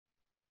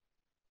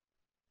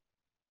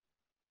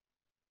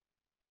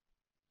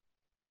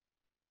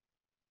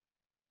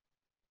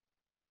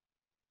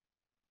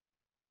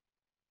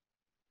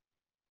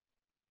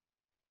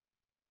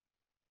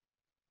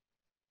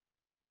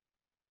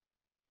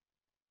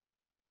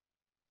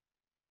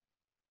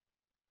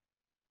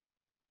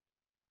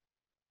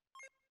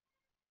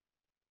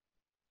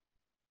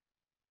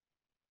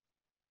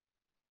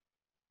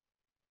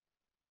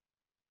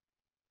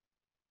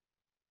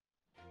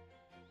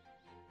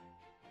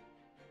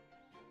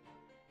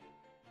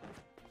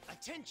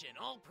Attention,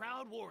 all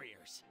proud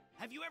warriors.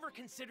 Have you ever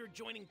considered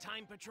joining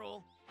Time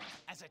Patrol?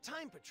 As a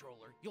Time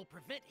Patroller, you'll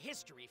prevent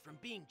history from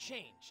being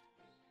changed.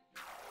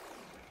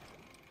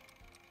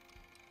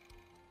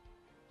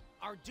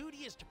 Our duty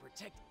is to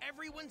protect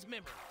everyone's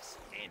memories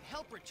and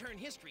help return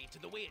history to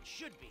the way it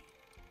should be.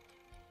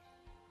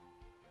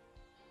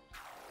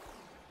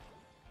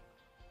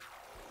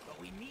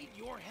 But we need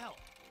your help.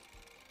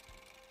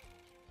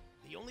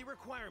 The only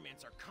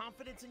requirements are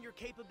confidence in your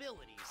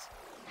capabilities,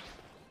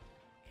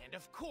 and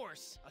of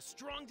course, a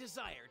strong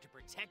desire to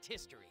protect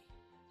history.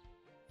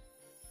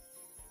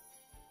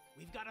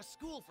 We've got a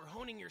school for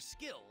honing your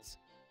skills,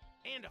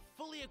 and a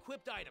fully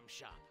equipped item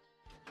shop.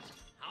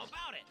 How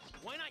about it?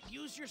 Why not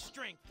use your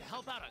strength to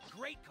help out a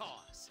great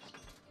cause?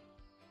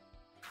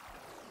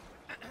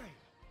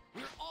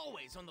 We're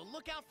always on the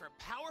lookout for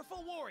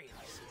powerful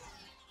warriors.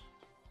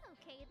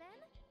 Okay then,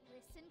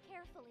 listen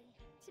carefully.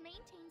 To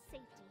maintain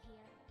safety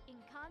here, in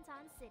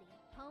Kanton City,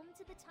 home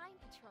to the Time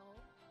Patrol,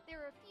 there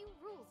are a few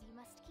rules you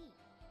must keep.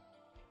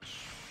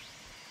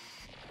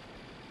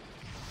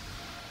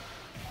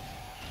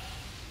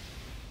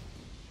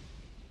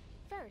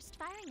 First,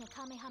 firing a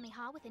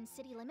Kamehameha within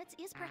city limits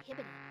is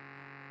prohibited.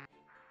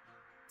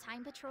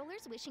 Time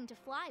Patrollers wishing to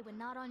fly when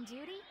not on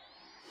duty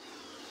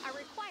are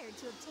required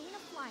to obtain a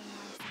flying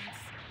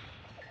license.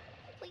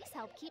 Please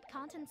help keep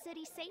Kanton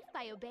City safe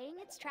by obeying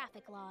its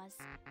traffic laws.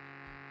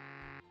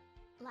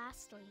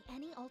 Lastly,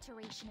 any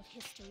alteration of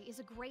history is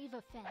a grave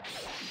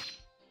offense.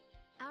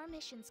 Our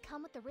missions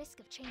come with the risk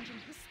of changing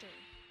history.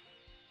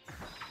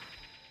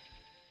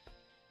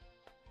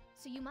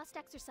 So you must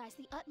exercise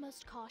the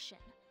utmost caution.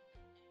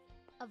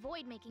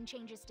 Avoid making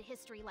changes to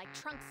history like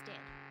Trunks did.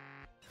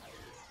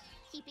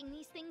 Keeping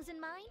these things in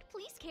mind,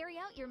 please carry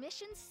out your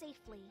missions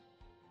safely.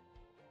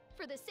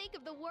 For the sake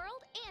of the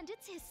world and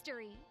its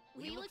history,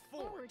 we look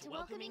forward to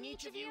welcoming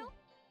each of you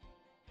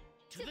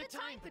to the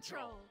Time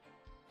Patrol.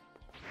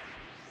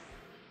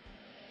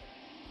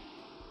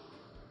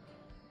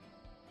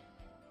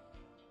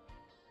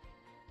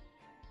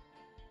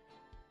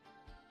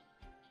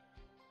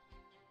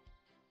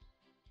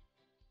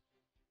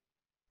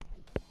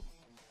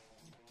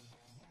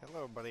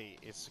 Hello everybody,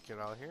 it's the Kid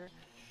out here,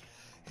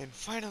 and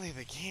finally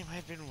the game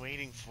I've been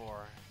waiting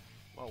for.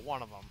 Well,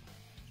 one of them,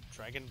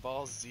 Dragon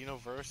Ball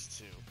Xenoverse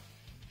 2.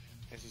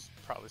 As you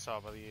probably saw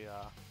by the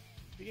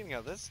beginning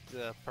of this,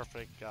 the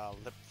perfect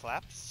lip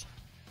flaps,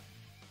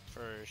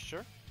 for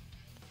sure.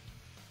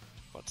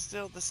 But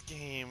still, this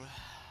game,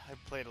 I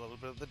played a little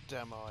bit of the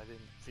demo. I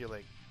didn't feel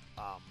like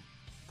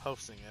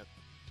posting it,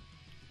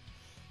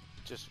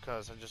 just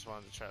because I just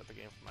wanted to try out the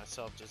game for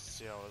myself, just to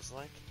see how it was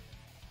like.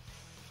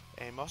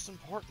 And most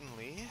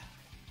importantly,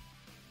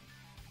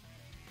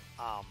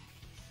 I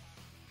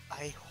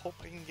hope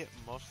I can get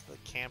most of the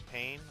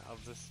campaign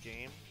of this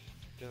game,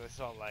 because I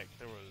saw like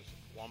there was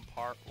one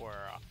part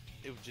where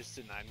it just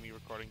denied me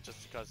recording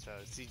just because of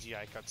the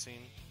CGI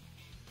cutscene.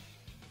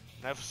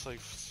 And I was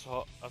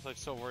like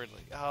so worried,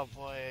 like, oh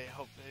boy, I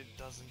hope it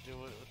doesn't do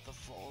it with the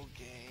full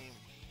game.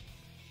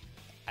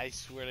 I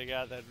swear to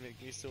God, that'd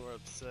make me so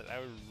upset. I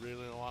would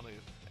really want to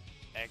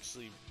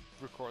actually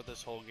record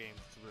this whole game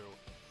through,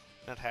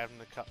 not having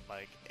to cut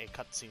like a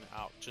cutscene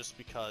out just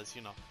because,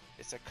 you know,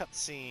 it's a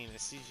cutscene, a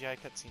CGI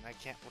cutscene. I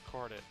can't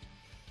record it.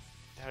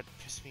 That would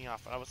piss me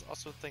off. I was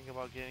also thinking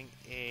about getting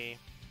a,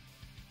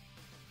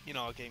 you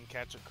know, a game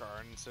capture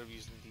card instead of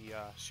using the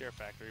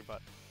SHAREfactory,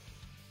 but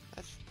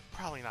that's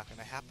probably not going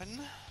to happen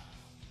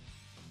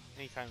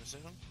anytime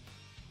soon.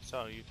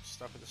 So you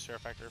stuck with the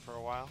SHAREfactory for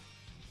a while.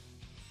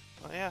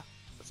 Well, yeah,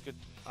 let's get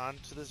on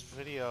to this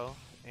video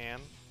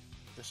and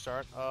the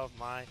start of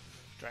my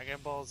Dragon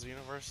Ball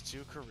Xenoverse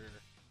 2 career.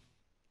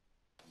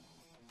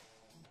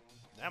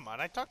 Never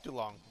mind, I talked too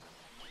long.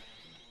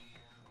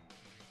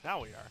 Now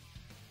we are.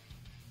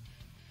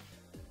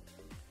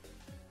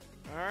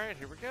 Alright,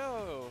 here we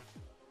go.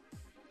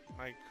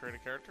 I create a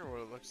character,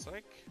 what it looks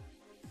like.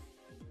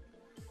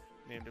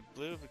 Named it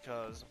Blue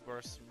because, of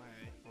course,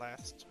 my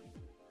last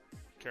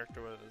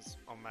character was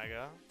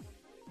Omega,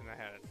 and I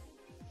had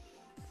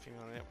a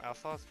female name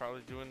Alpha. It's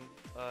probably doing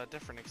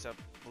different except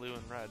blue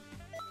and red.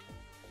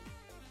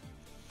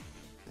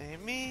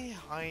 And me,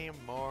 I am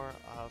more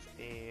of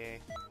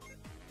a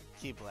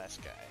Key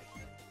Blast guy.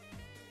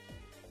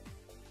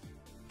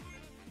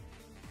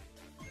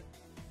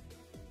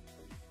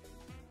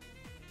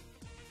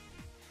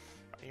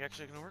 Are you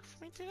actually gonna work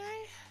for me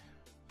today?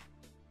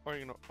 Or are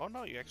you gonna... Oh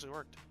no, you actually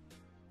worked.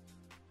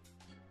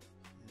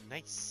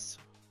 Nice.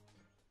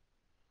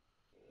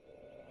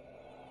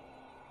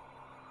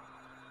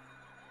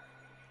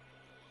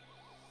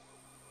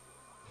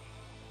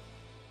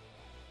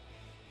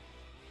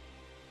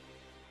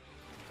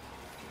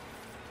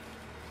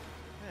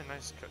 Yeah,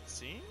 nice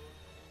cutscene.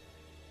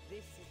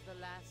 This is the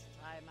last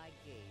time I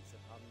gaze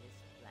upon this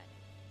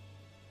planet.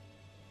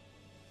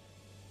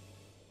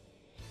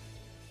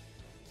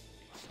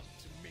 It's up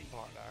to me.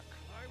 Bardock.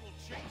 I will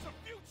change the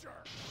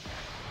future!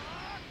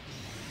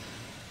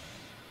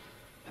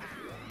 I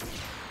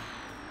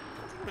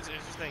think it was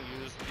interesting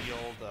to use the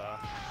old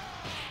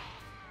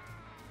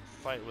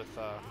fight with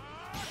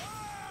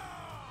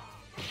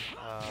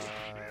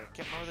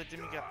Can't remember the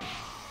demigod.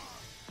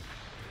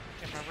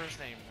 Can't remember his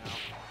name now.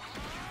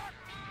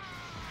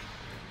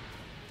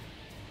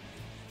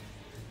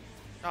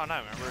 Oh, no, I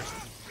remember. It's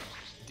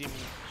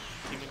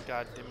demon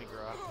god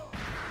Demigra.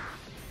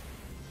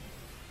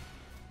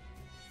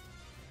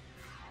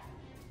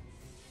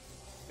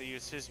 They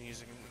used his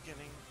music in the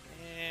beginning,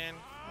 and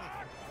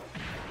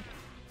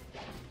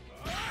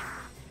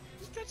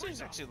this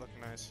cutscene's actually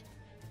looking nice.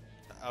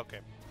 Okay.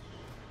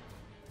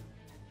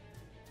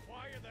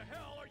 Why in the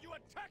hell are you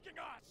attacking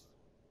us?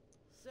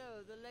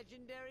 So the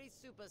legendary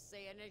Super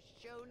Saiyan has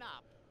shown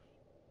up.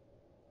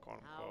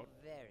 Quote How unquote.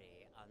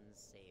 very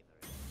unsavory.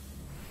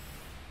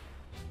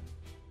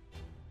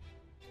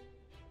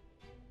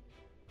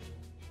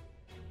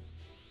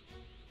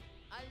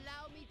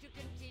 Allow me to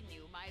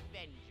continue my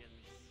vengeance.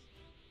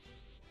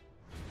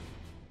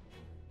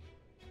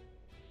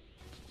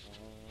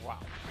 Wow.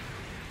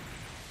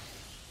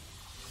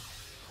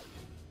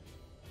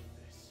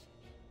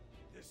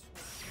 This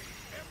will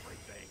change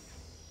everything.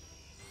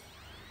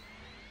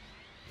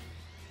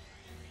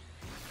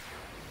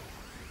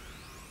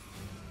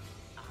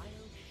 I'll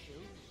show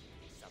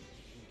you some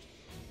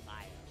beautiful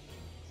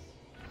fireworks.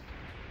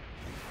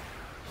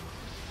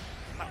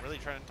 I'm not really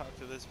trying to talk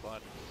to this,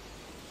 but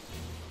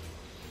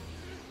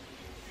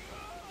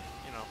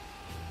you know.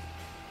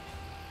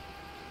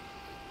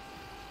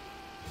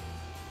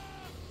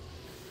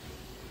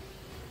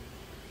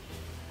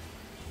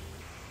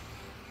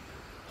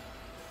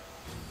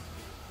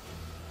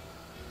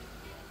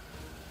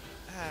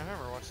 I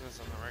remember watching this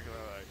on the regular,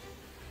 like,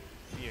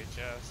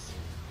 VHS.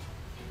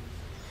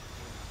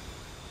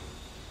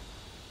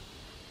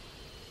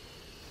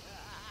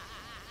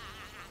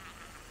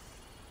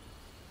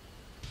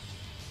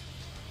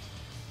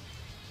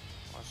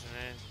 Watching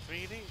it in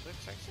 3D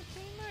looks actually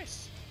pretty nice.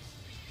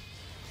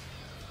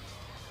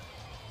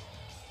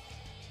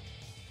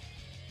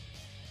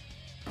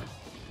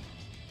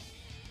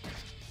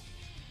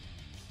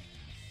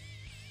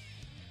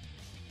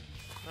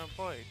 Oh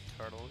boy,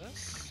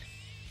 Turtleness,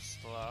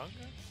 Slug,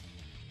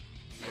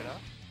 Vita.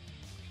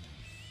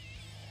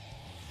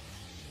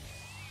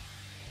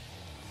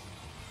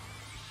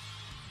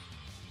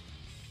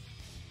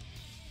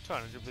 I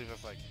do believe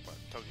that's like, what,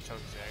 Toki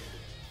Toki's egg.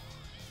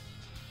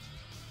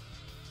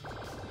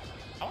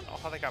 I don't know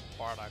how they got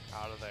Bardock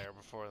out of there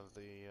before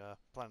the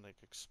planet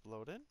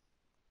exploded.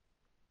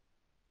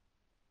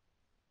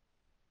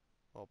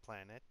 Well,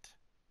 planet.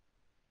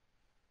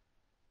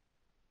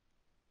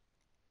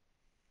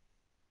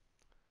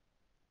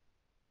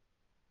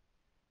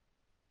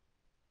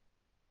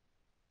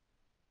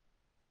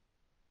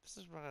 This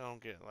is what I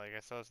don't get. Like,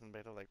 I saw this in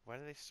beta, like, why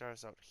did they start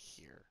us out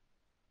here?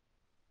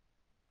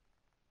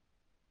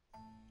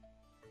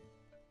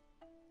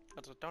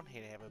 Also, don't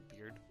hate to have a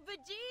beard.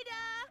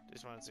 Vegeta!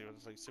 Just want to see what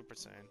it's like Super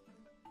Saiyan.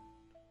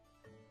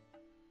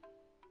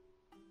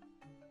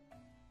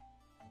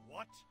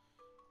 What?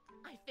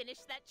 I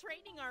finished that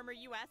training armor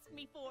you asked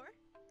me for.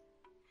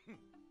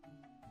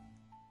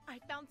 I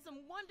found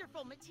some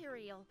wonderful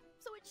material,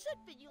 so it should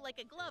fit you like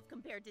a glove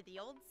compared to the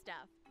old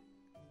stuff.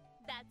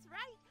 That's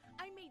right,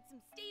 I made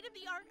some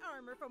state-of-the-art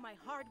armor for my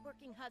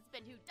hard-working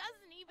husband who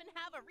doesn't even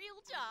have a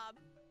real job.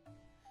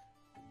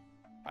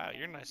 Wow,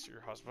 you're nice to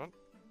your husband.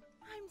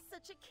 I'm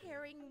such a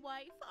caring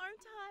wife,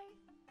 aren't I?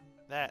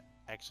 That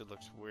actually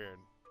looks weird.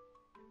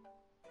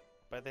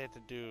 But they had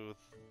to do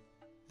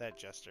that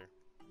gesture.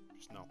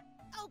 Just no.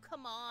 Oh,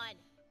 come on.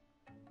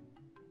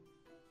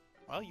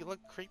 Well, you look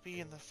creepy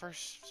in the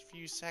first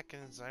few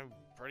seconds. I'm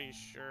pretty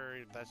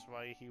sure that's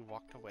why he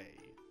walked away.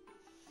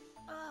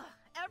 Ugh,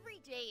 every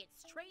day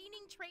it's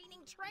training,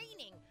 training,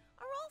 training.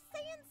 Are all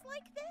Saiyans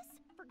like this?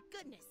 For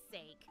goodness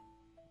sake.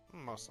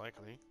 Most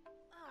likely.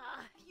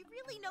 You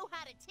really know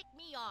how to tick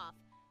me off.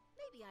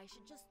 Maybe I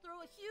should just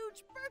throw a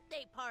huge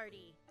birthday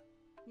party.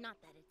 Not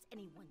that it's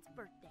anyone's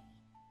birthday.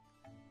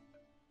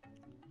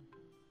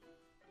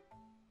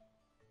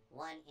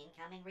 One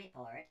incoming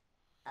report.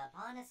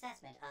 Upon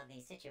assessment of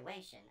the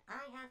situation,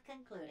 I have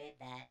concluded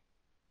that...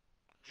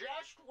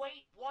 Just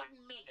wait 1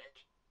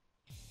 minute.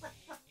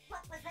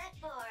 What was that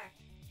for?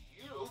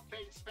 You've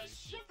been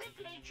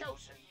specifically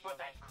chosen for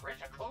that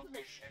critical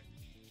mission.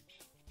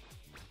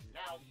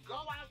 Now go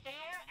out there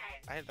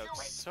and I do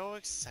look it. so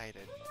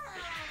excited.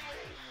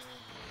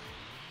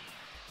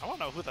 I want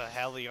to know who the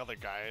hell the other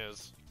guy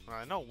is.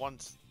 I know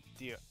one's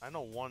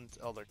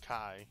Elder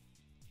Kai.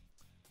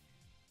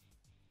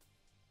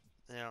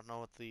 I don't know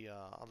what the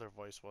other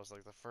voice was,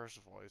 like the first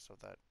voice of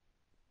that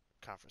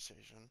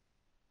conversation.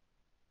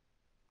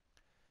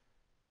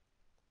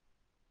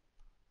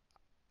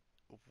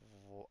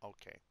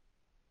 Okay.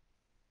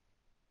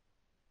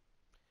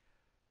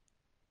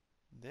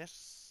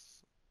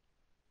 This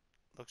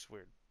looks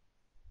weird.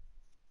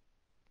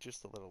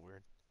 Just a little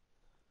weird.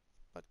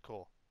 But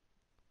cool.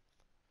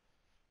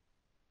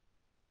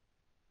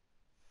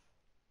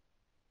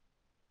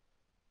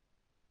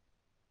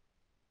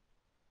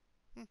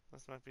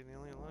 This might be the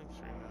only long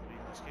stream that'll be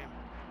in this game.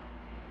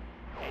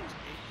 Age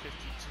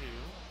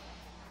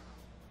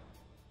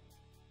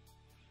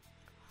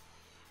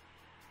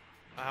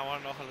 8:52. I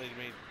want to know how they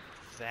made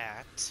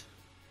that.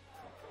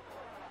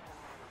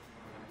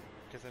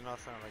 Because I know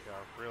it's not like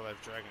a real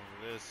life dragon.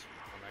 It is.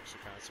 I'm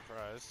actually kind of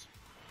surprised.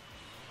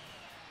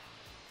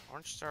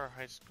 Orange Star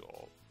High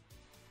School.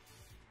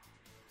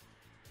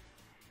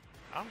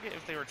 I don't get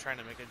if they were trying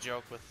to make a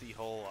joke with the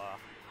whole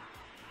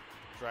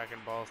Dragon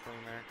Ball thing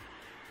there.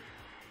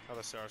 How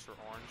the stars were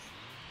orange.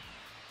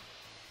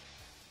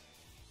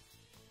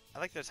 I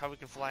like that's how we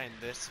can fly in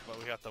this, but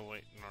we have to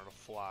wait in order to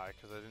fly,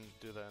 because I didn't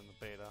do that in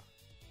the beta.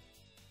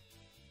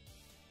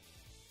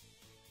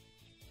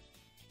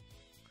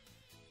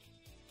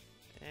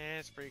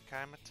 And Supreme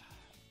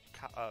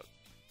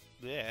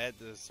yeah,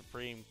 the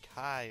Supreme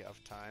Kai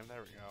of Time. There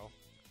we go.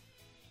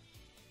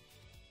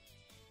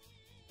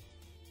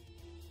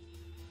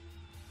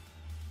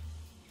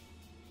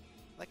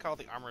 I like how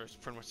the armor is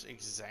pretty much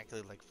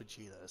exactly like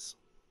Vegeta's.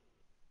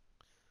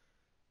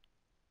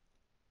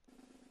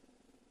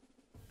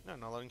 No,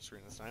 no loading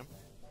screen this time.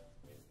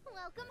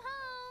 Welcome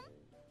home!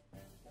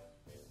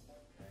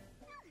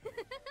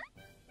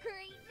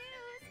 Great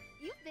news!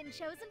 You've been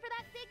chosen for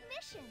that big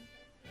mission!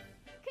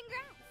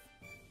 Congrats!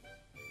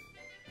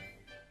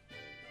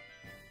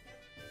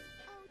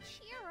 Oh,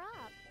 cheer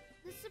up!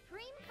 The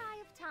Supreme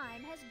Kai of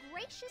Time has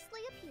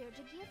graciously appeared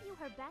to give you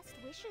her best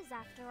wishes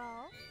after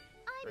all.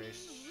 I mean,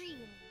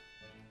 really.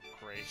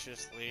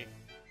 Graciously?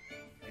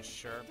 You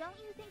sure? Don't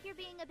you think you're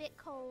being a bit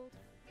cold?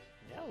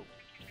 No.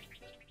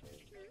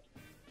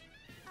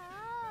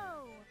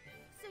 Oh,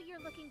 so you're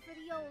looking for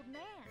the old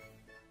man.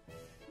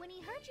 When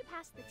he heard you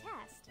pass the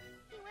test,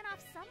 he went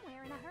off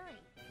somewhere in a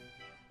hurry.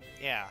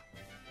 Yeah,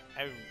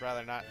 I would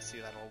rather not see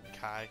that old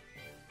Kai.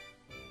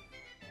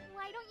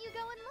 Why don't you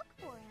go and look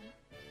for him?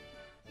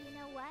 You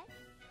know what?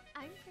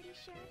 I'm pretty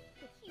sure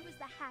that he was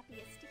the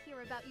happiest to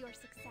hear about your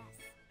success.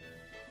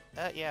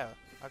 Yeah,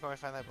 I'll go and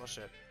find that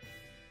bullshit.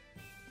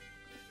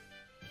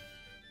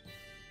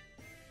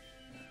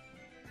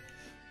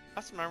 I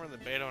just remember the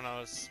beta when I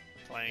was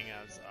playing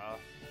as,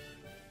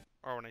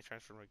 or when I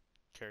transferred my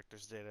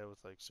character's data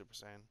with, like, Super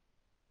Saiyan.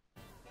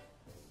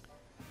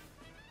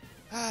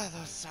 Ah,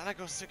 those Sonic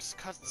 06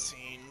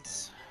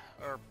 cutscenes.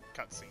 Or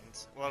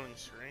cutscenes. Loading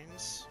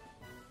screens.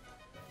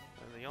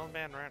 And the old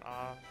man ran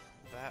off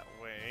that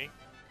way.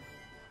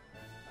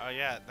 Oh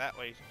yeah, that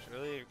way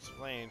really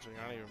explains when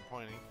you're not even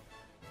pointing.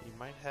 You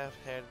might have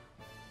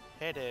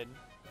headed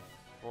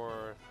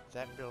for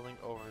that building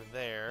over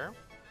there.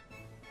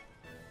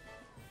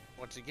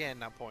 Once again,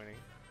 not pointing.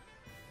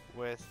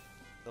 With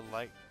the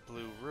light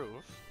blue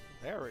roof.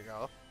 There we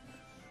go.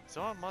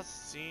 Someone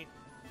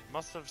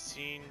must have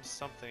seen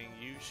something.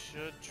 You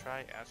should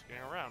try asking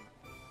around.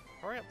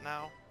 Hurry up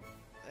now.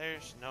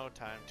 There's no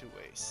time to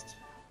waste.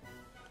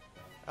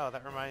 Oh,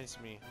 that reminds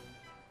me.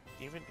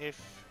 Even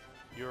if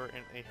you're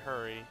in a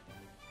hurry,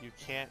 you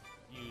can't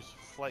use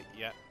flight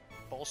yet.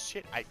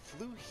 Bullshit, I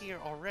flew here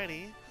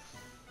already.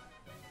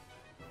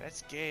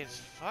 That's gay as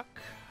fuck.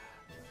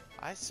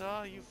 I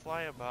saw you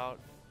fly about.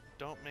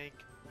 Don't make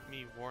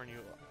me warn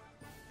you.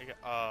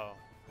 Oh.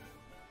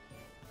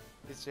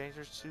 It's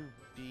dangerous to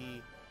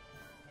be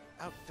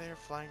out there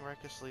flying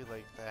recklessly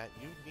like that.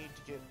 You need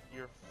to get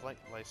your flight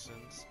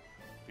license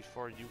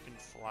before you can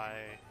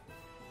fly.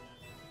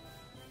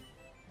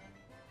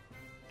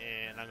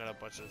 And I'm gonna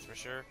butcher this for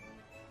sure.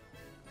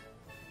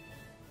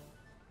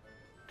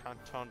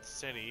 Canton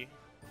City.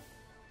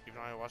 Even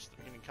though I watched the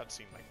beginning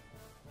cutscene like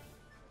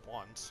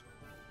once.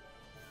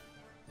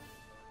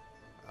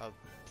 I'll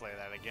play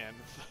that again.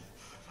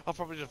 I'll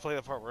probably just play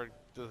the part where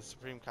the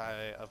Supreme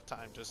Kai of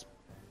Time just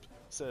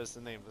says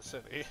the name of the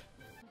city.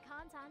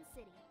 Canton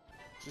City.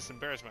 Just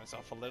embarrass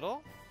myself a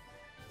little.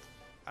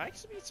 I'd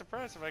actually be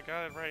surprised if I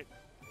got it right.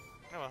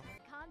 Oh well.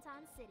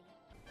 Canton City.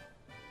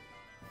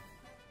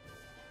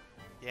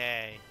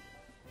 Yay.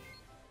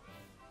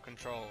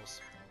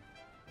 Controls.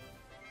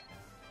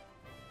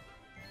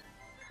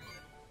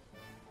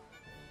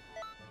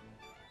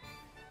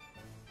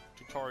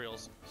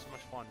 Tutorials. So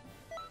much fun.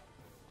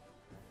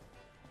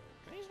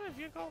 Can I use my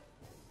vehicle?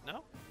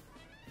 No?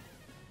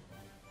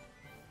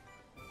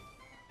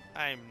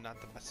 I'm not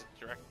the best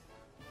at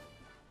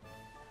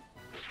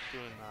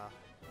doing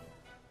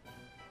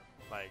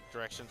like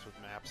directions with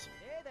maps.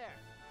 Hey there.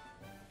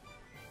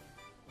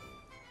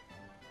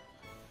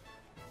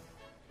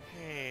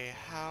 Hey,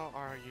 how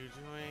are you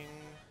doing?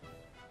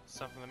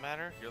 Something the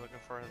matter? You're looking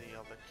for the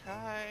Elder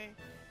Kai?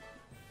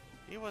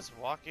 He was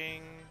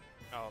walking.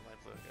 Oh,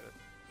 let's look at it.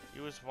 He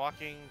was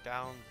walking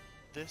down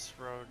this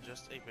road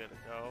just a bit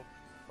ago,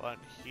 but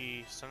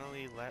he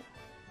suddenly let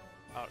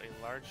out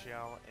a large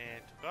yell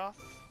and took off.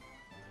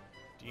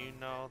 Do you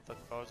know the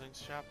clothing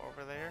shop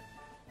over there?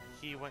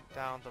 He went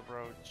down the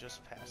road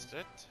just past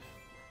it.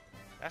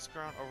 Ask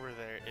around over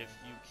there. If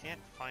you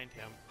can't find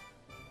him,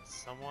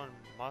 someone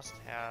must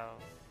have,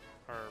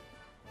 or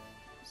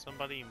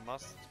somebody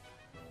must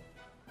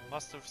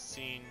have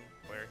seen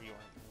where he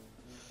went.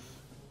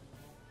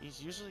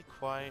 He's usually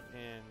quiet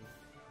and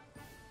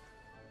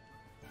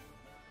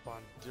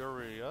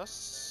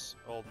bondurious,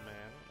 old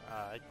man.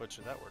 I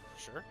butchered that word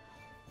for sure.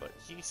 But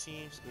he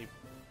seems a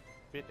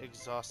bit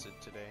exhausted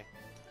today.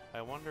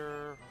 I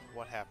wonder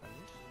what happened.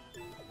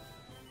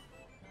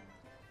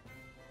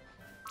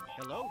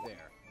 Hello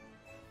there.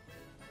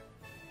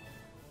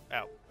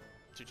 Oh,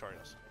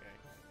 tutorials. Okay.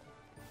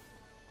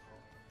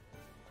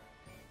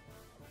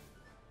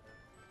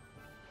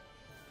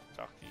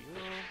 Talk to you.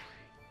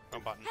 No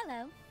button.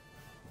 Hello.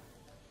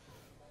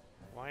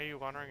 Why are you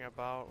wandering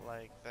about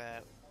like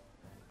that?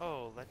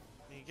 Oh, let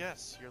me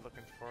guess. You're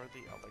looking for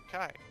the other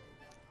Kai.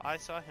 I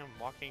saw him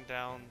walking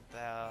down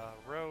the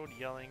road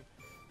yelling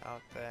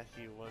out that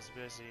he was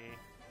busy.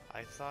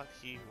 I thought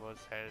he was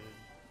headed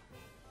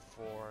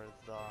for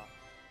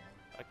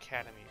the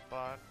academy,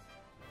 but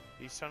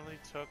he suddenly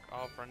took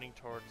off running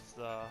towards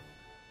the...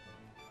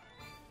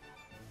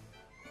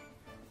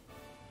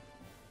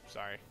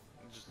 Sorry,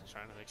 I'm just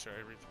trying to make sure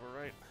I read the word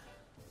right.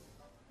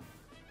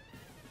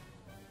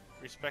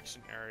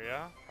 Inspection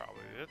area,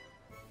 probably it.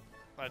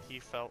 But he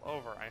fell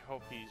over. I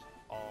hope he's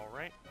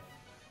alright.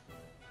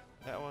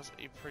 That was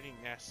a pretty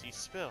nasty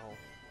spill.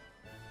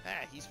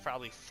 He's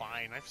probably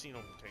fine. I've seen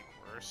him take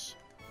worse.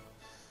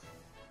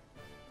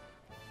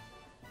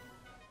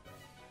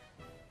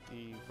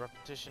 The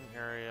repetition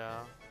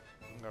area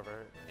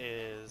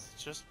is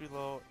just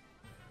below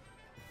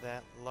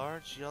that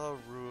large yellow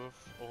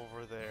roof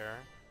over there.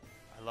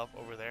 I love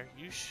over there.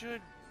 You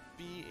should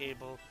be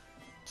able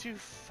to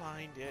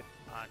find it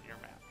on your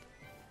map.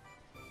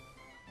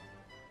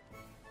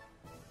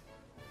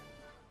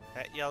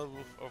 That yellow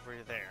roof over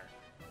there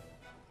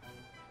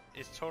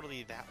is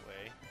totally that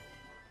way.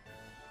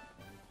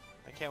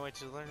 I can't wait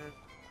to learn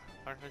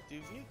how to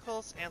do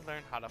vehicles and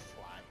learn how to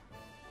fly.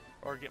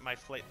 Or get my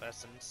flight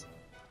lessons.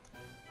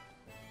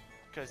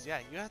 Because yeah,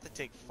 you have to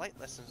take flight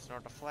lessons in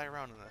order to fly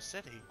around in the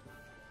city.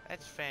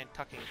 That's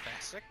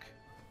fantastic.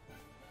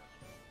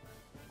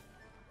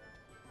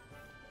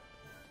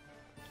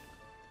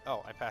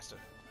 Oh, I passed it.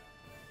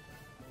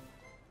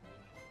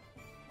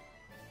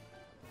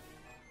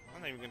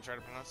 I'm not even gonna try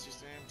to pronounce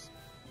these names.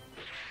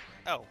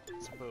 Oh,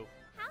 it's Boo.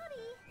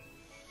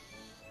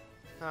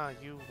 Howdy.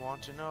 You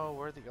want to know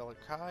where the other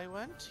Kai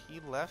went? He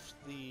left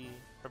the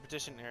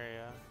repetition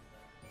area.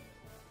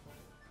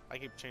 I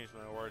keep changing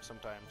my words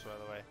sometimes, by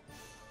the way.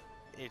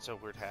 It's a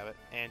weird habit.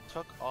 And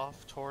took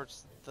off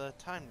towards the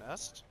time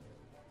nest.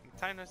 The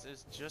time nest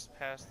is just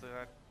past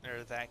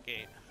that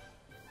gate.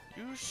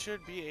 You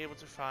should be able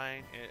to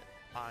find it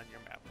on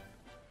your map.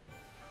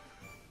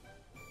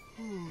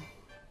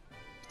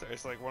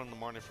 It's like 1 in the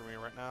morning for me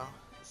right now.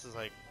 This is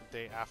like the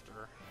day after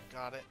I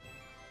got it.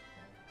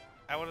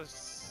 I would have,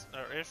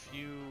 or if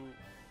you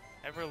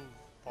ever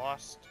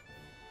lost,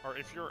 or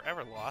if you're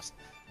ever lost,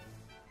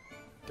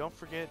 don't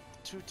forget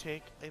to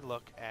take a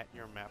look at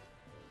your map.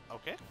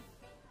 Okay?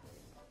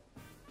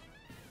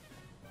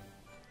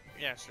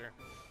 Yeah, sure.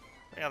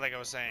 Yeah, like I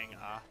was saying,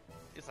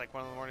 it's like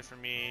 1 in the morning for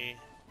me.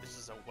 This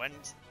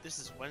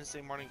is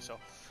Wednesday morning, so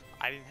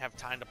I didn't have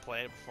time to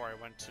play it before I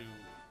went to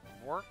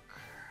work.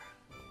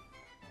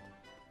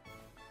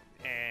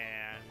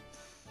 And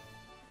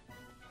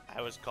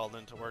I was called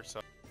into work,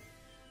 so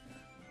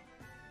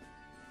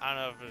I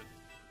don't know if it,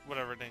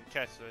 whatever, didn't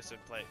catch it. I said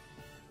play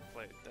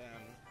it then.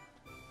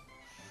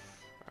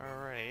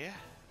 Alright.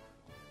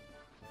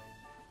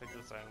 Pick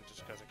this item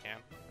just because I can.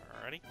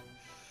 Alrighty.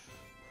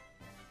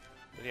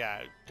 But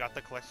yeah, I got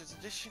the collector's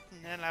edition,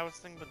 and I was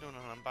thinking about doing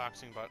an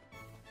unboxing, but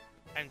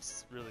I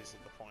didn't really see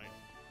the point,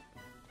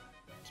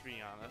 to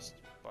be honest.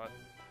 But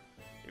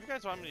if you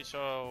guys want me to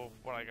show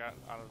what I got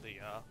out of the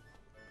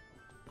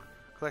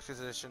collector's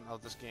edition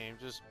of this game,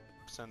 just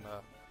send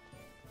a,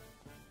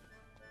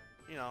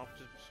 you know,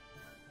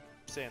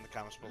 just say in the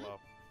comments below.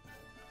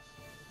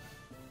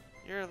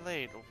 You're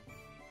late.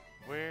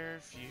 Where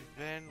have you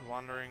been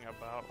wandering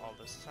about all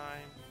this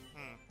time?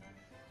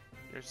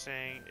 You're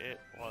saying it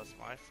was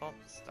my fault?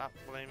 Stop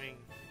blaming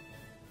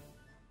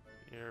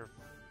your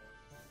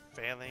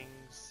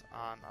failings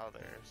on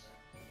others.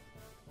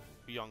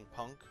 You young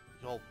punk,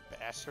 you old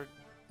bastard.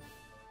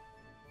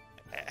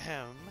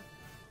 Ahem.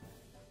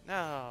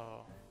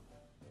 No.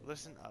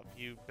 Listen up,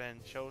 you've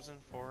been chosen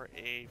for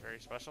a very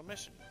special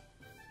mission.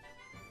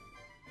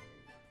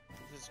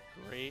 This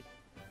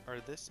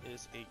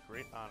is a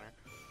great honor.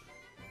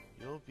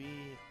 You'll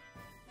be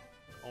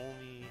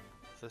only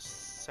the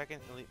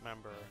second elite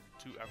member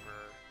to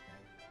ever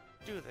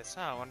do this.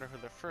 I wonder who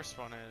the first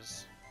one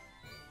is.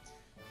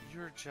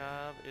 Your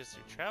job is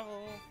to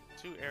travel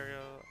to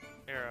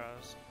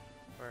eras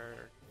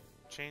where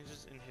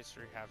changes in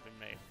history have been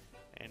made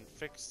and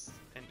fix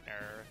an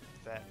error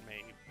that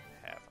may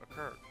have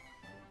occurred.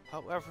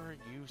 However,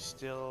 you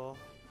still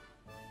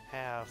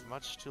have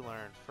much to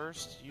learn.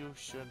 First, you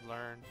should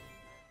learn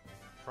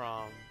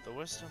from the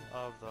wisdom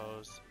of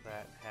those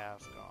that have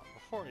gone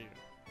before you.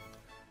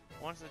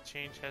 Once a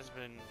change has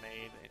been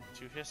made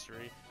to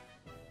history,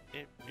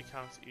 it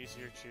becomes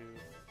easier to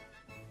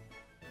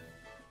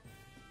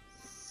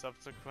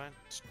subsequent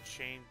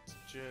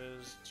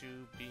changes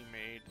to be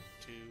made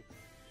to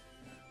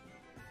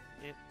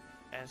it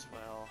as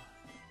well.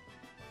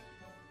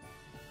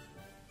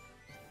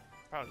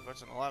 Probably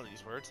butchering a lot of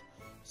these words.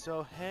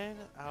 So head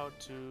out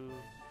to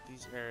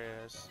these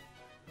areas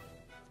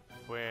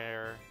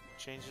where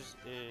changes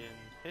in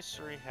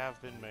history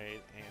have been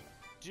made, and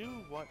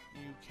do what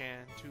you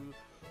can to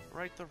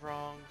right the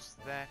wrongs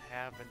that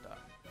have been done.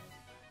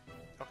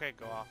 Okay,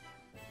 go off.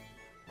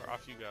 Or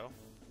off you go.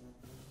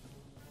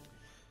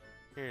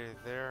 Here,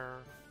 there,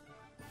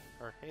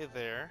 or hey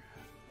there.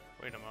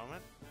 Wait a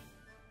moment.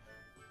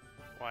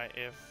 Why,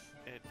 if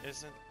it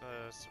isn't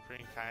the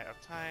supreme kind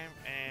of time,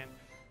 and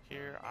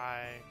here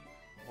I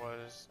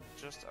was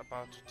just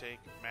about to take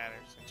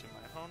matters into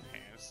my own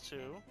hands,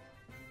 too.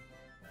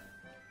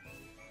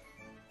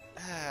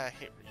 I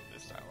hate reading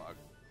this dialogue.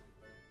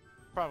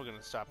 Probably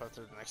gonna stop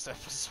after the next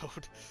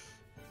episode.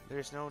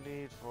 There's no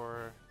need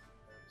for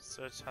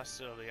such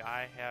hostility.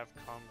 I have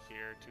come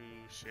here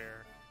to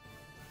share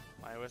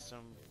my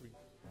wisdom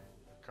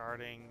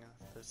regarding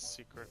the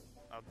secrets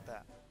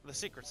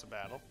of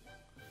battle.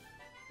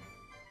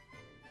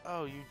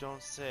 Oh, you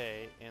don't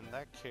say. In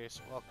that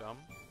case, welcome.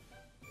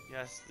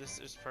 Yes, this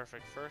is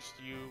perfect. First,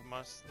 you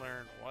must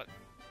learn what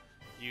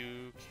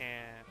you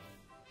can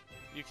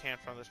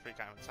from this pretty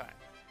kind of time.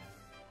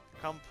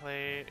 Come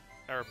pay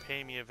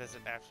me a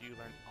visit after you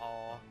learn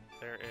all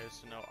there is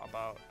to know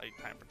about a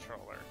time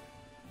patroller.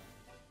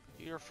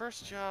 Your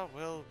first job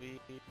will be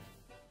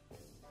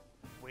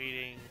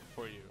waiting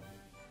for you.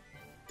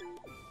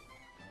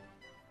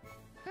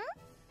 Huh?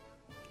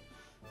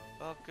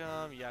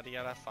 Welcome, yada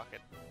yada, fuck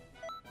it.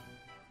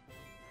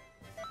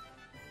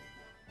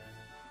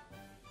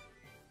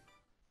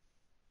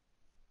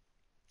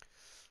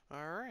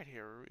 Alright,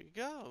 here we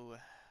go.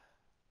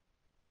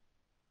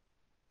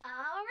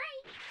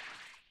 Alright.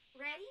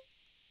 Ready?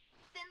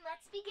 Then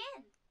let's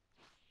begin.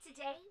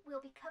 Today,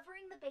 we'll be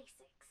covering the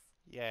basics.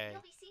 Yay.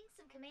 You'll be seeing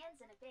some commands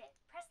in a bit.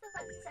 Press the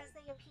buttons as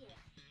they appear.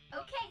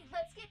 Okay,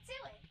 let's get to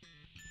it.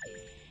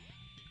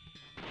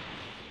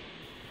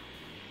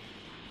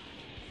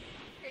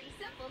 Pretty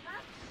simple,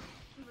 huh?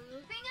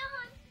 Moving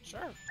on.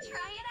 Sure.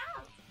 Try it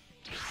out.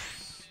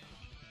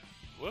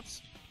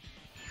 Whoops.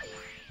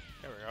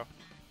 There we go.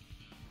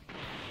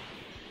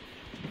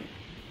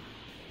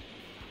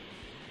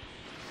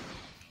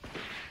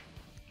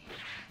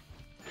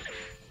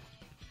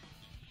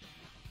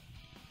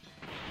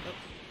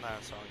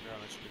 That's all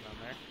that should be done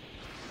there.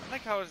 I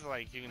like how it's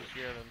like you can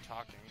hear them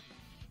talking.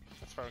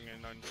 That's probably gonna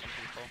annoy some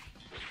people.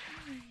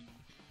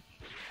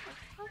 A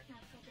partner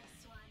for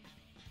this one.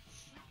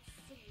 Let's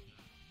see.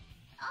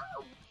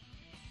 Oh!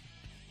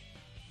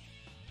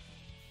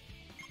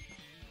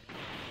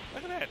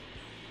 Look at that!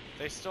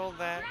 They stole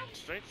that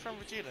straight from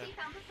Vegeta. We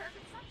found the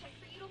perfect subject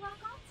for you to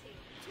lock onto.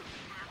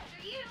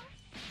 After you.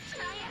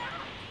 Try it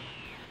out.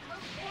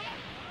 Okay.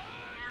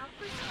 Now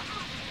for some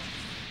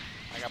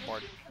offense. I got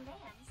bored.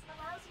 Commands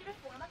allows you to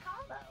form a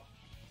combo.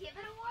 Give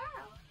it a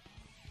whirl.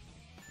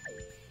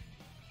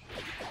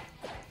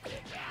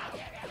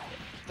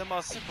 The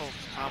most simple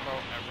combo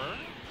ever.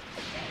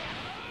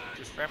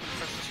 Just rapid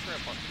press the square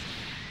button.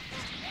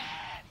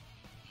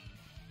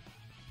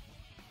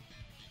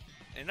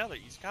 Another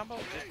easy combo,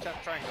 just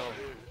tap triangle.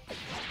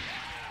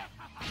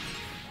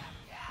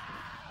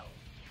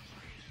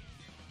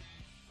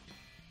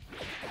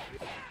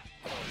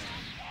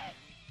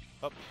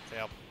 Oh,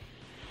 failed.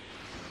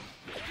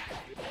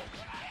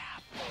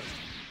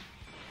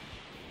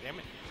 Damn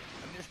it.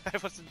 I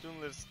wasn't doing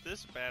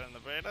this bad in the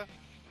beta.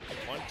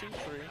 1, 2,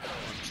 3.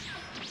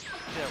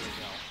 There we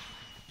go.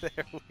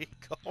 There we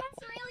go.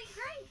 That's really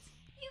great.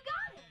 You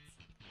got it.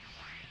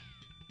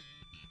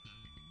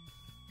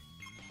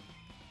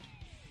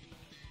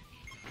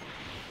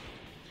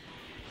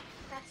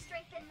 That's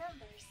strength in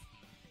numbers.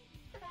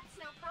 But that's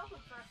no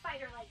problem for a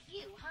fighter like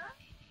you, huh?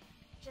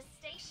 Just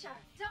stay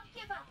sharp. Don't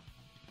give up.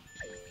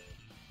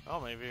 Oh,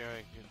 maybe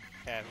I could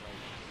add, like,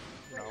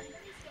 you know. When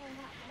enemies stand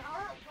up and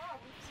all out wall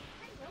leaves you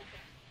pretty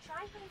open.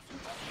 Try putting some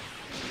distance.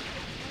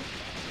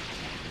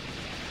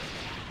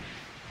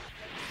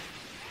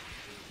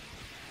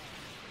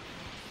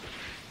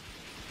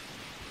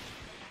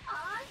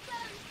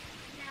 Awesome!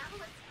 Now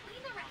let's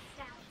clean the rest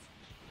out.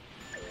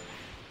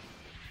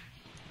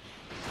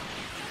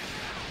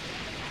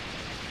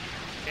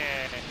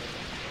 Yeah.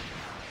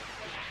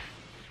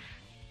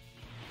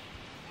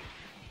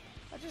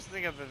 I just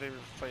think of that they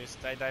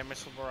replaced Die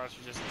Missile Barrage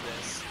with just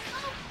this.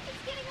 Oh,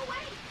 it's getting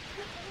away!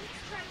 The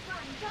enemies try to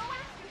run. Go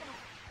after them.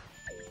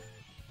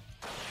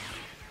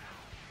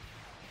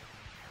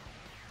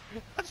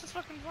 Let's just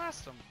fucking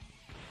blast them.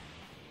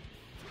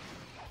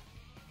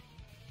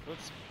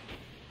 Oops.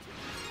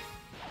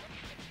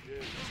 There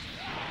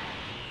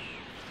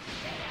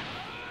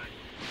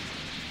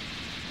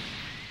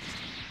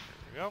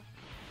we go.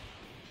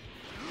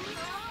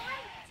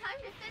 Alright, time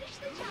to finish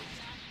the jump.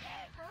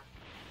 Huh?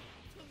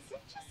 Is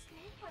it just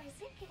me, or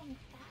is it getting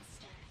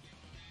faster?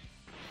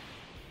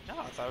 No,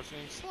 I thought it was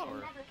getting You'll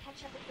slower. never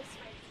catch up at this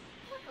rate.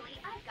 Luckily,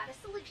 I've got a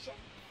solution.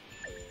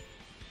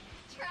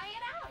 Try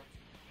it out.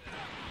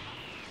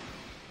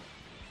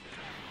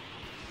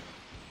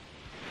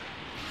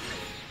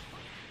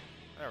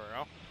 There we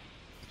go.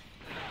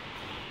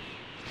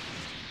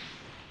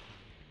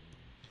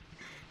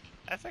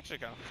 That's actually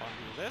kind of fun to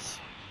do this.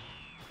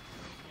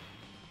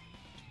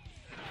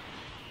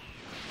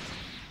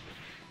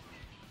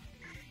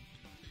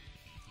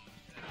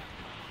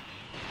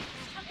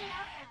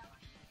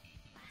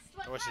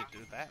 I wish you'd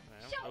do that,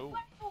 man. Show Oh,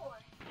 what for.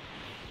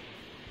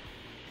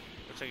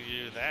 looks like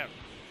you do that.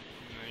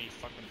 And then you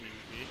fucking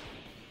PvP.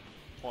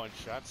 One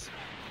shots.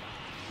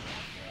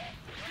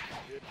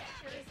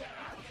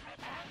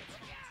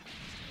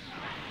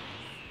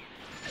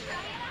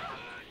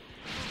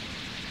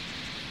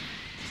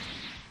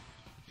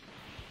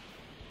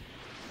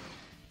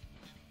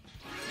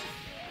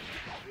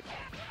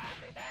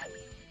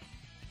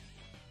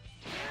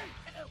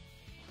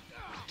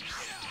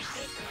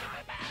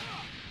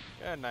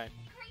 Good night.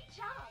 Great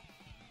job!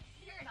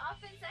 You're an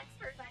offense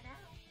expert by now.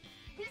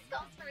 This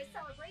calls for a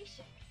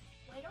celebration.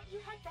 Why don't you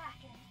head back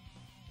and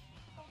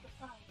hold the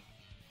phone?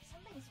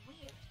 Something's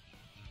weird.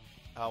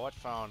 Oh, what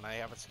phone? I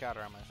have a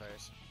scatter on my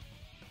face.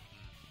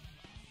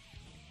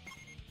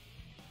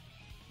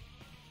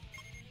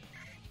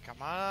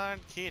 Come on,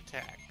 key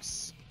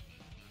attacks.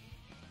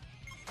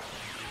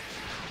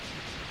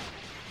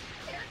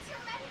 There are too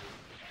many.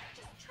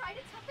 Just try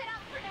to tough it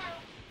out for now.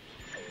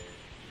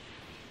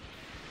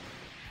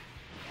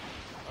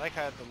 I like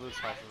how I had the loose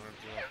health in order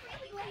to do it. You're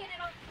really laying it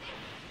on thick.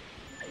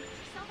 Get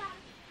yourself out.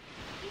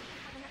 You can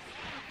have enough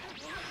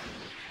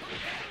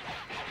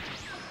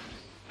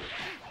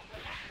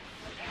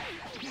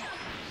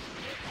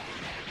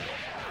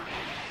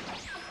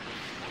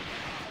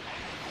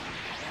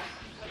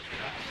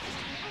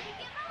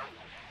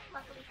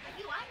Luckily for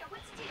you, I know what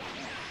to do.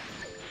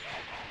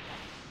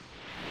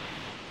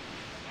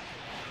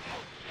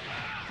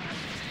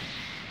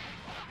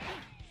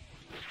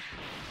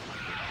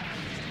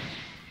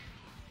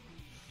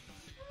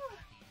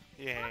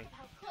 Yay. Talk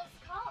about close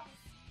calls.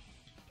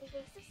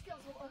 Evasive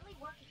skills will only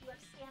work if you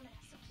have stamina,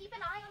 so keep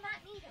an eye on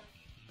that meter.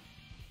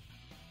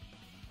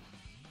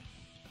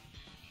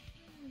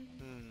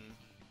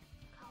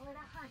 Call it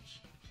a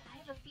hunch, but I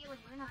have a feeling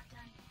we're not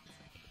done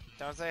yet.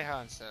 Don't say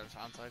hunch, though.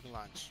 Sounds like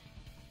lunch.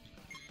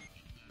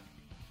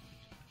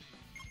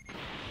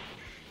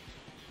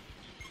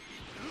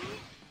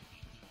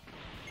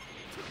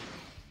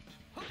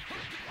 Oh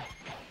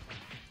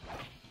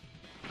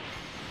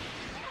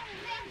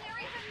man, there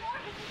are even more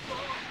than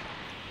before!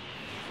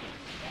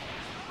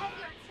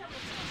 Heavier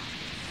intelligence,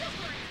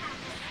 super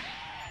attacks!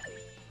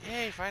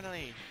 Yay,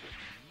 finally!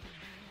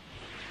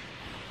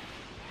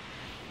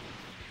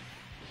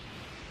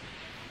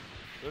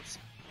 Oops,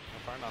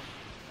 not far enough.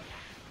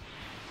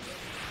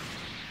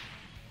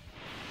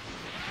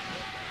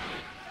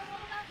 I don't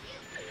know about you,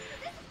 but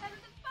this is better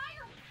than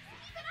fire!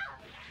 Keep it up!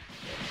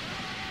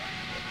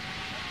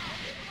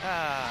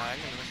 Ah, I'm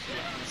gonna miss the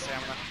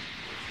stamina.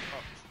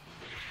 Oh,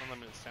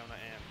 unlimited stamina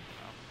and.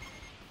 Oh.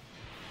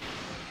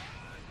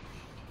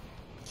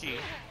 Gee,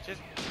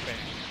 just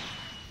bang.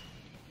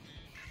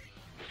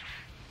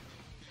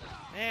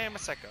 And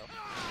Maseko.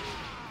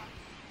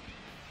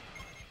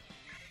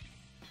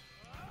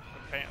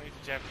 Apparently,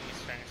 the Japanese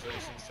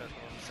translation said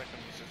Maseko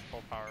is just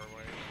full power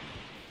away.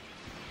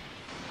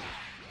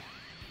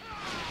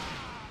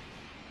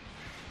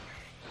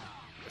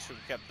 Wish we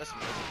kept this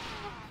one.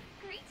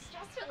 Great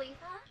stress relief,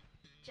 huh?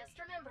 Just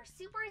remember,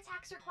 super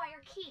attacks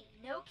require key.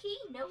 No key,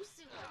 no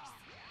supers.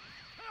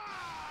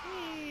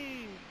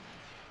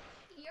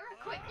 You're a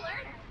quick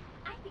learner.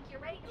 I think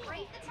you're ready to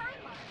brave the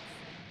timelines.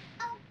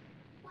 Oh,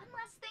 one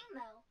last thing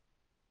though.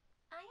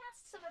 I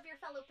asked some of your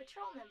fellow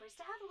patrol members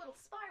to have a little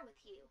spar with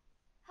you.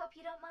 Hope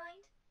you don't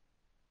mind.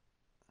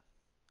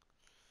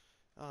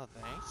 Oh,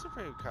 thanks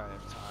for your kind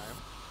of time.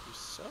 You're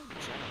so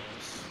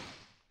generous.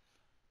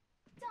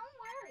 Don't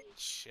worry.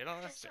 Shit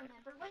on us Just there.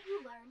 remember what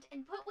you learned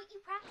and put what you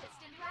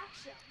practiced into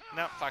action.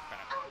 No, fuck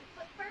that. Oh,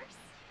 but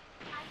first,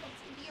 items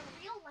can be a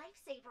real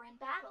lifesaver in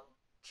battle.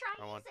 Try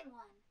I want- using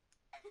one.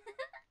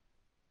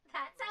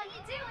 That's how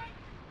you do it.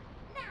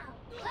 Now,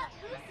 let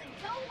loose and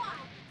go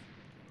wild.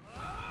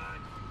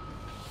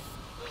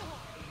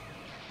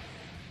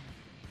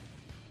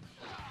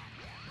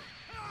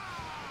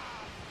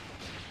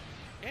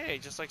 Yay,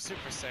 just like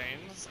Super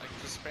Saiyans, I can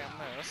just spam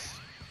this.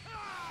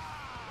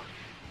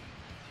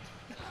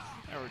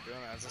 Now we're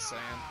doing that as a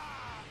Saiyan.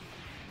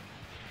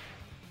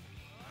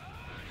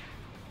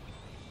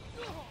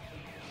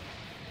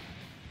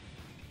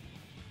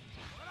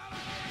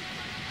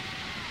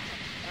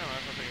 I don't know, I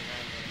don't think it's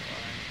anything,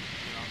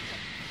 you know.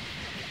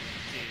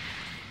 Gee.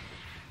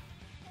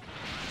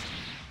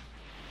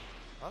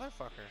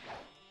 Motherfucker.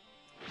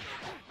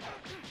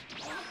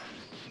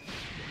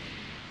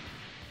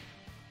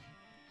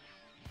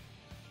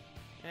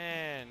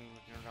 And,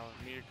 you know,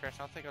 meteor crash, I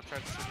don't think I'll try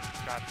to see if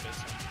it's got this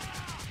one.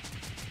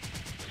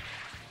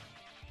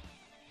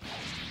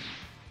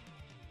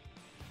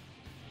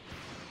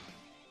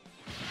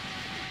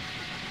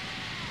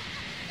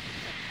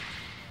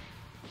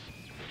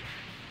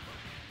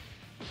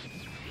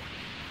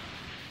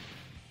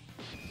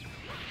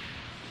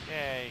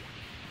 Yay.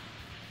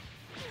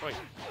 Wait.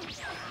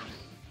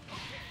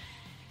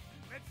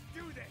 Let's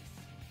do this.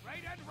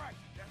 Right and right.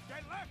 Left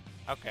and left.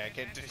 Okay, I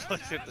can't do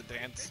look at the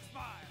dance. Big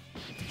smile.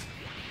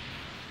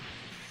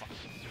 Fuck.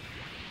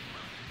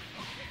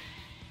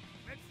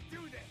 Let's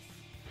do this.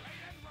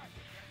 Right and right.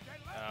 Left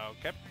and left.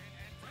 Okay. And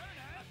turn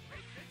up.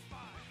 Great big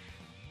smile.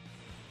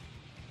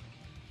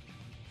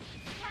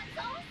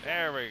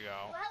 There we go.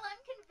 Well,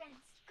 I'm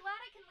convinced. Glad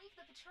I can leave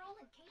the patrol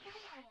in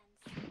capable hands.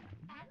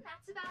 And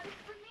that's about it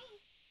for me.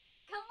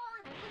 Go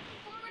on, I'm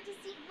looking forward to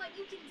seeing what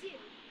you can do.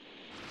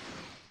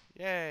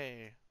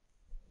 Yay.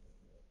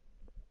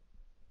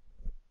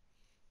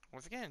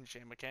 Once again,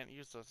 shame I can't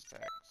use those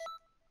attacks.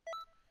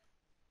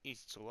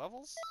 Easy 2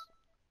 levels?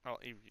 Oh,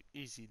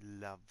 easy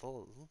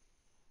level.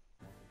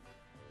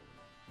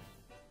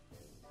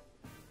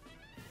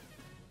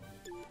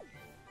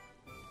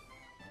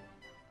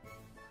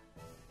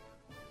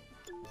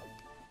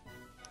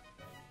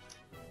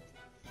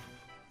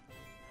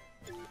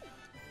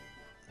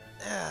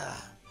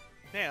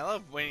 Man, I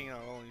love waiting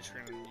on a loading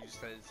screen and you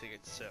decide to take a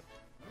sip.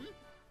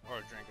 Or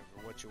a drink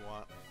of what you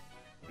want.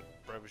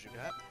 Whatever you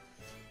got.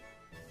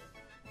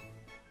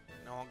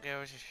 No one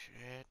gives a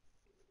shit.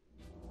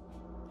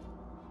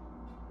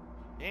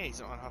 Yeah,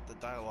 he's on half the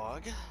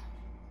dialogue.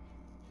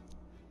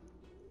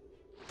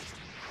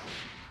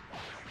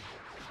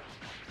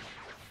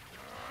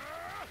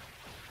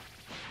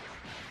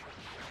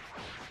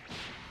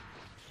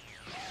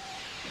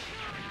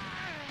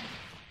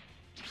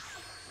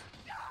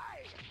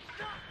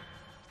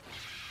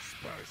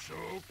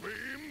 Special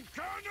beam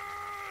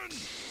cannon!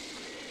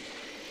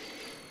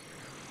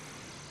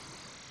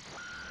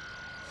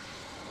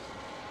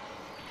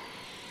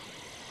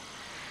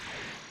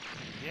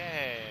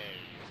 Yay!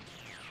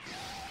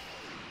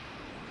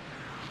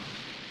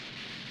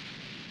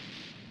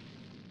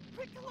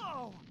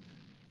 Piccolo!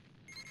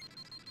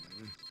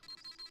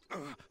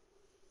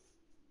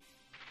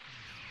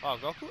 Wow,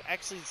 Goku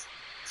actually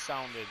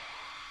sounded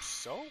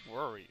so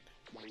worried.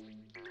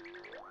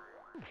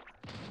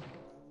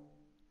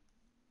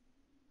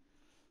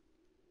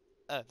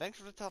 Thanks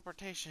for the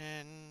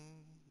teleportation.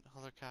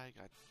 Other guy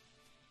got.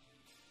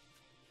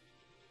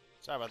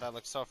 Sorry about that.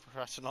 Looks so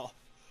professional.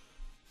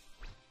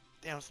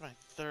 Damn, it's my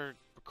 3rd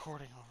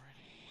recording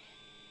already.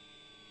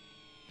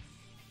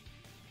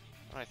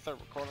 My 3rd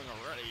recording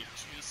already.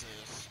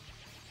 Jesus.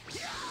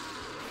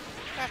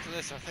 After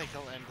this, I think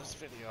I'll end this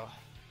video.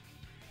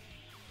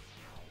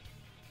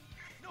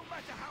 No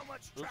matter how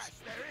much trash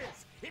there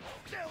is, it's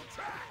still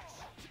trash!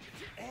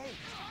 Hey!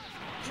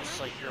 Just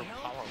like your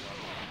power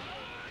level.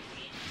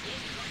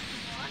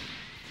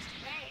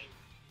 Hey,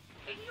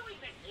 can you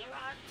even hear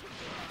us?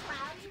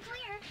 Loud and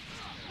clear.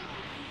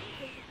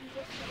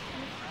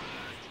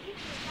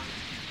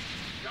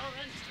 Your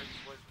entrance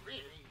was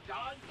really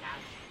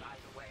dog-tastic, by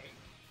the way.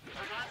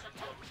 You're not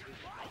supposed to be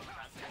right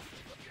about that.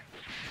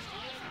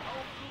 Me and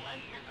Goku and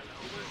Piccolo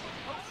were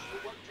supposed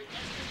to work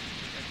together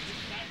to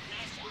beat that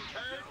nasty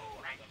turd,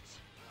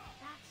 Raditz.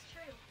 That's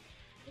true.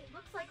 It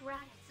looks like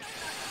Raditz is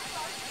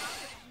far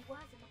stronger than he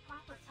was in the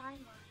proper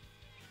timeline.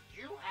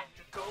 You have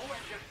to go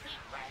and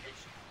defeat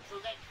Raditz so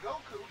that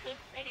Goku can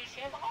finish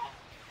him off.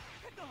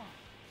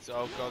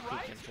 So Goku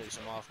can finish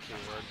him off,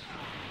 keyword.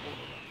 The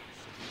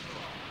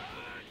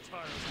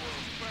entire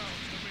world bound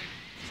to me.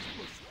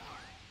 Listen,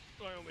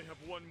 I only have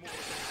one more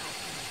thing.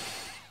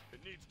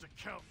 It needs to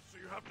count, so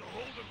you have to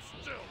hold him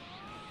still.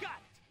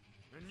 Got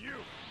it! And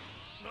you,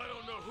 I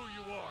don't know who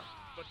you are,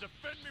 but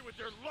defend me with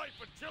your life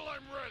until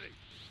I'm ready.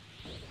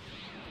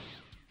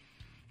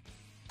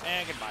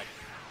 And goodbye.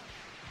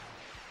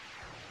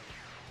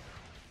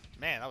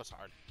 Man, that was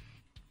hard.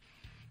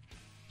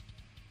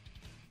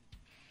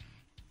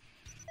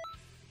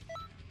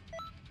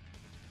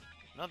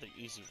 Another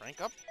easy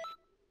rank up.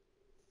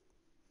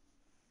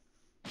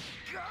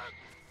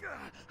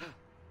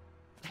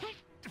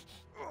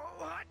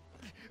 What?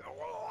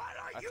 What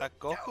are I you thought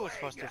Goku doing? was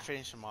supposed to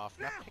finish him off,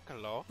 not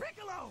Piccolo.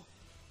 Piccolo!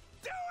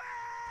 Do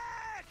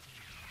it!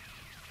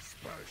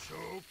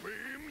 Special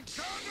beam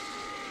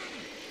cannon!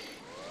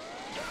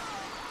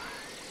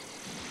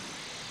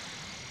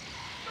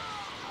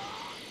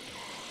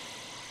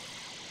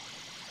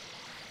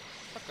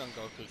 Fuck on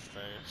Goku's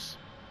face.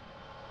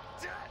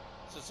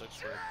 This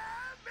looks weird.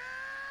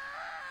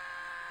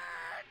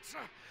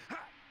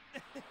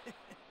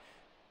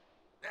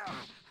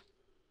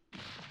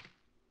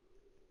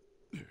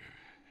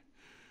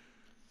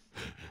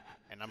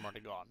 And I'm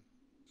already gone.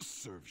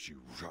 Serves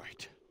you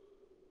right.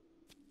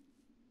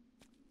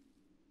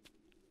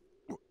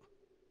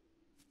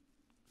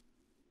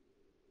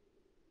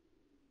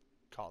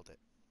 Called it.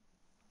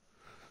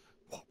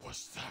 What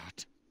was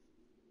that?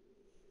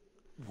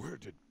 Where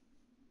did...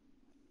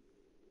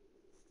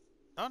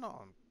 Oh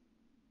no.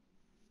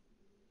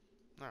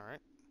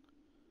 Alright.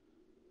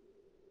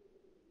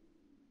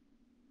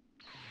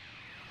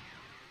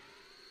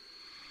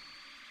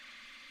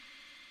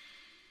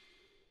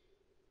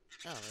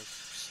 Oh,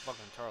 there's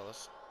fucking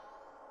Tarlis.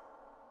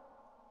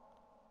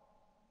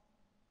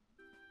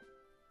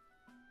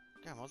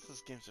 God, most of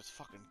this game's just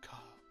fucking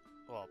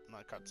well,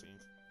 not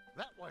cutscenes.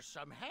 That was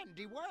some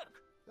handy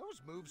work.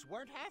 Those moves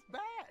weren't half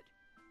bad.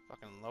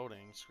 Fucking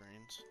loading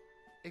screens.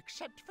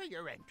 Except for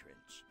your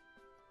entrance.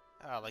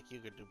 Ah, like you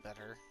could do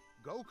better.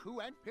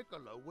 Goku and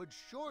Piccolo would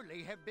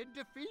surely have been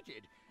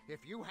defeated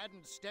if you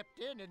hadn't stepped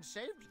in and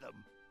saved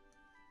them.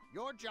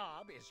 Your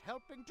job is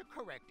helping to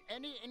correct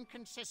any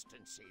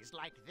inconsistencies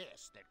like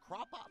this that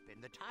crop up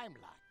in the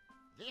timeline.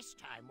 This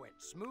time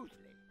went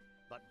smoothly,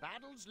 but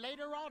battles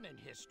later on in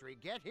history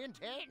get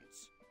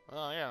intense.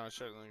 Well, yeah, I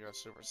certainly got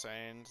Super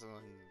Saiyans and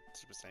then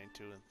Super Saiyan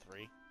 2 and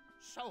 3.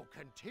 So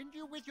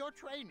continue with your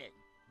training,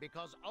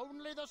 because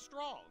only the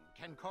strong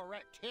can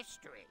correct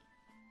history.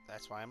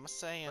 That's why I'm a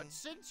Saiyan. But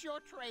since you're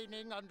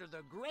training under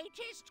the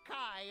greatest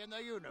Kai in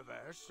the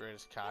universe,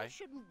 Greatest Kai? there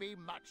shouldn't be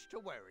much to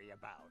worry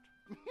about.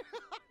 You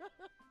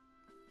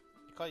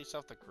call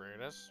yourself the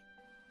greatest?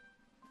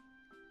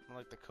 I'm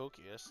like the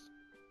kookiest.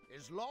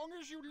 As long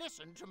as you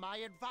listen to my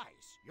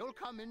advice, you'll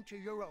come into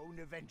your own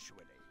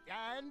eventually.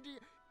 And...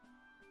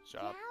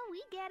 Shut up. Yeah,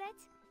 we get it.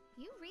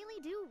 You really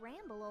do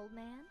ramble, old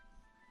man.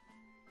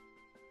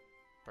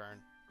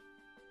 Burn.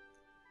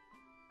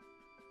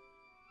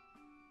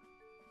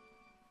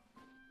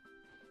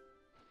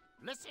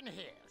 Listen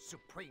here,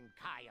 Supreme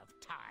Kai of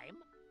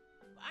Time.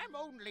 I'm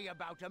only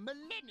about a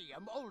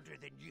millennium older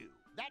than you.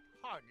 That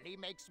hardly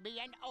makes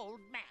me an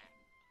old man.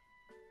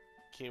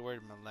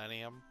 Keyword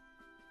millennium.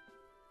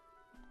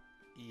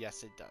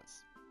 Yes, it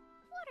does.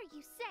 What are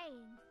you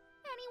saying?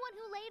 Anyone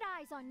who laid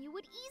eyes on you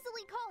would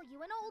easily call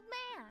you an old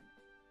man.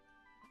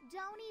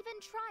 Don't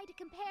even try to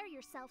compare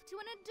yourself to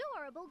an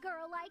adorable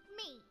girl like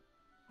me.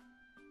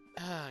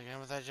 Again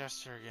with that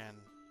gesture again.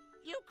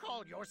 You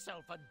call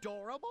yourself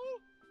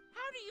adorable?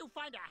 How do you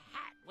find a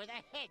hat with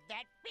a head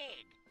that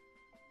big?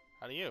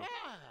 How do you?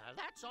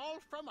 That's all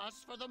from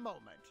us for the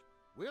moment.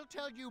 We'll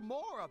tell you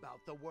more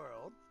about the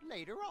world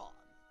later on.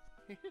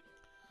 Okay,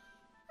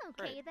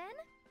 Great. then.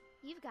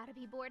 You've got to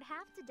be bored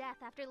half to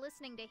death after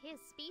listening to his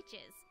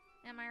speeches.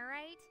 Am I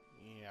right?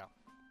 Yeah.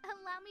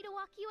 Allow me to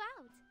walk you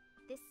out.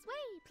 This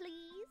way,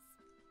 please.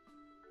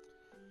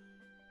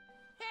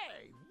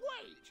 Hey,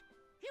 wait!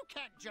 You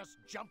can't just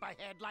jump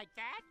ahead like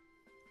that.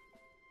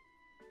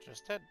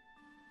 Just head.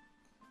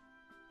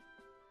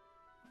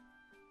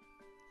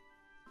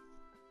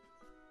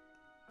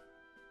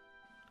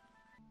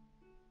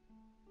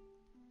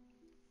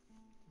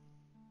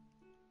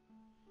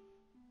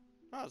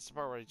 Oh, it's the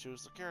part where you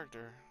choose the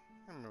character.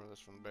 I remember this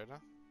from the beta.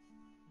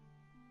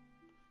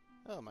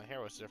 Oh, my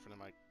hair was different and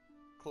my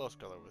clothes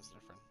color was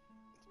different.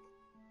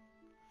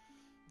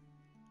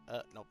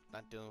 Nope,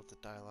 not dealing with the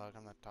dialogue.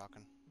 I'm not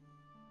talking.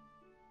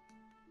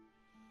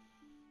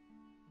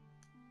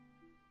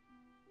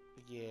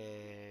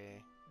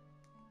 Yay.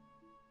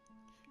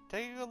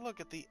 Take a look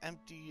at the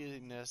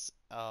emptiness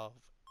of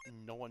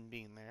no one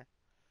being there.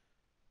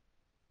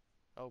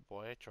 Oh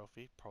boy, a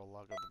trophy.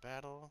 Prologue of the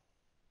battle.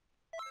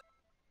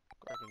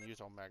 I can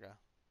use Omega.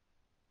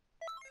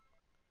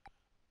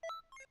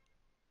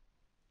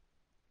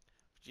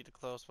 Vegeta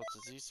close, what's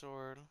the Z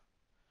sword?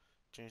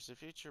 Change the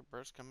future,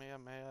 burst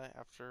Kamehameha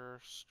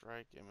after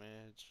strike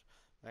image.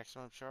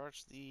 Maximum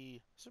charge,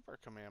 the super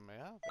Kamehameha,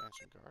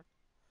 advancing guard.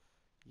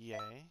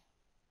 Yay.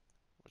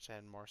 Which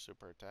had more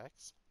super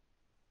attacks.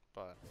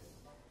 But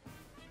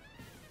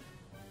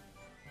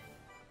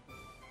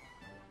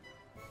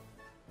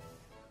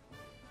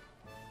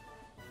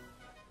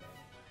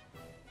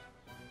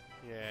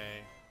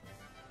yay.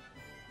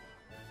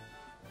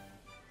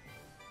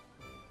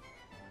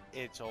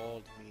 It's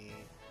old me.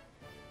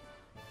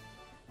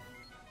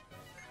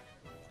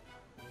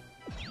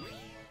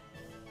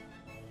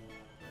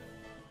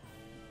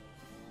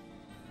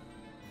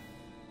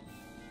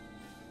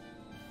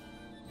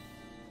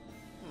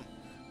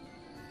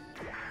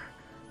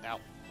 Ow.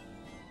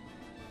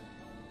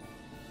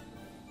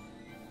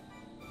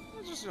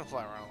 I'm just gonna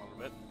fly around a little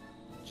bit.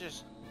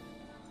 Just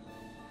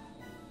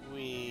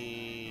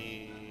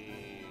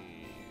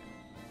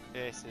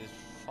this is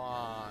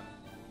fun.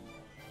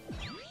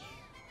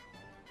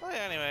 Well,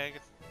 yeah, anyway,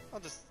 I'll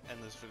just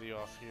end this video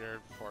off here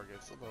before it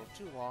gets a little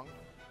too long.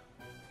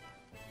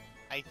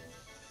 I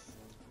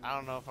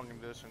don't know if I'm gonna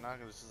do this or not,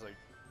 because this is like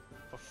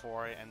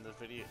before I end the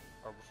video,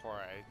 or before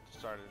I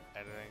started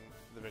editing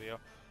the video.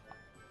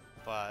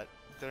 But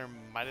there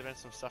might have been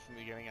some stuff in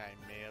the beginning I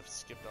may have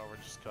skipped over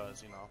just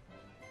because, you know,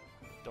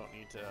 don't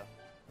need to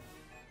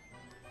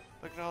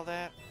look at all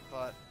that.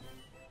 But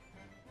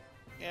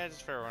yeah,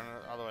 just fair warning.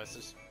 Otherwise,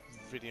 this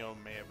video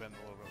may have been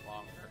a little bit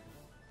longer.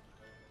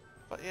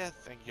 But yeah,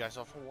 thank you guys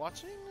all for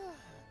watching,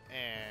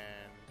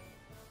 and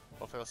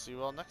hopefully I'll see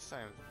you all next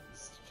time.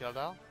 This is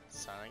Kildal,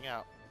 signing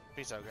out.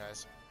 Peace out,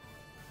 guys.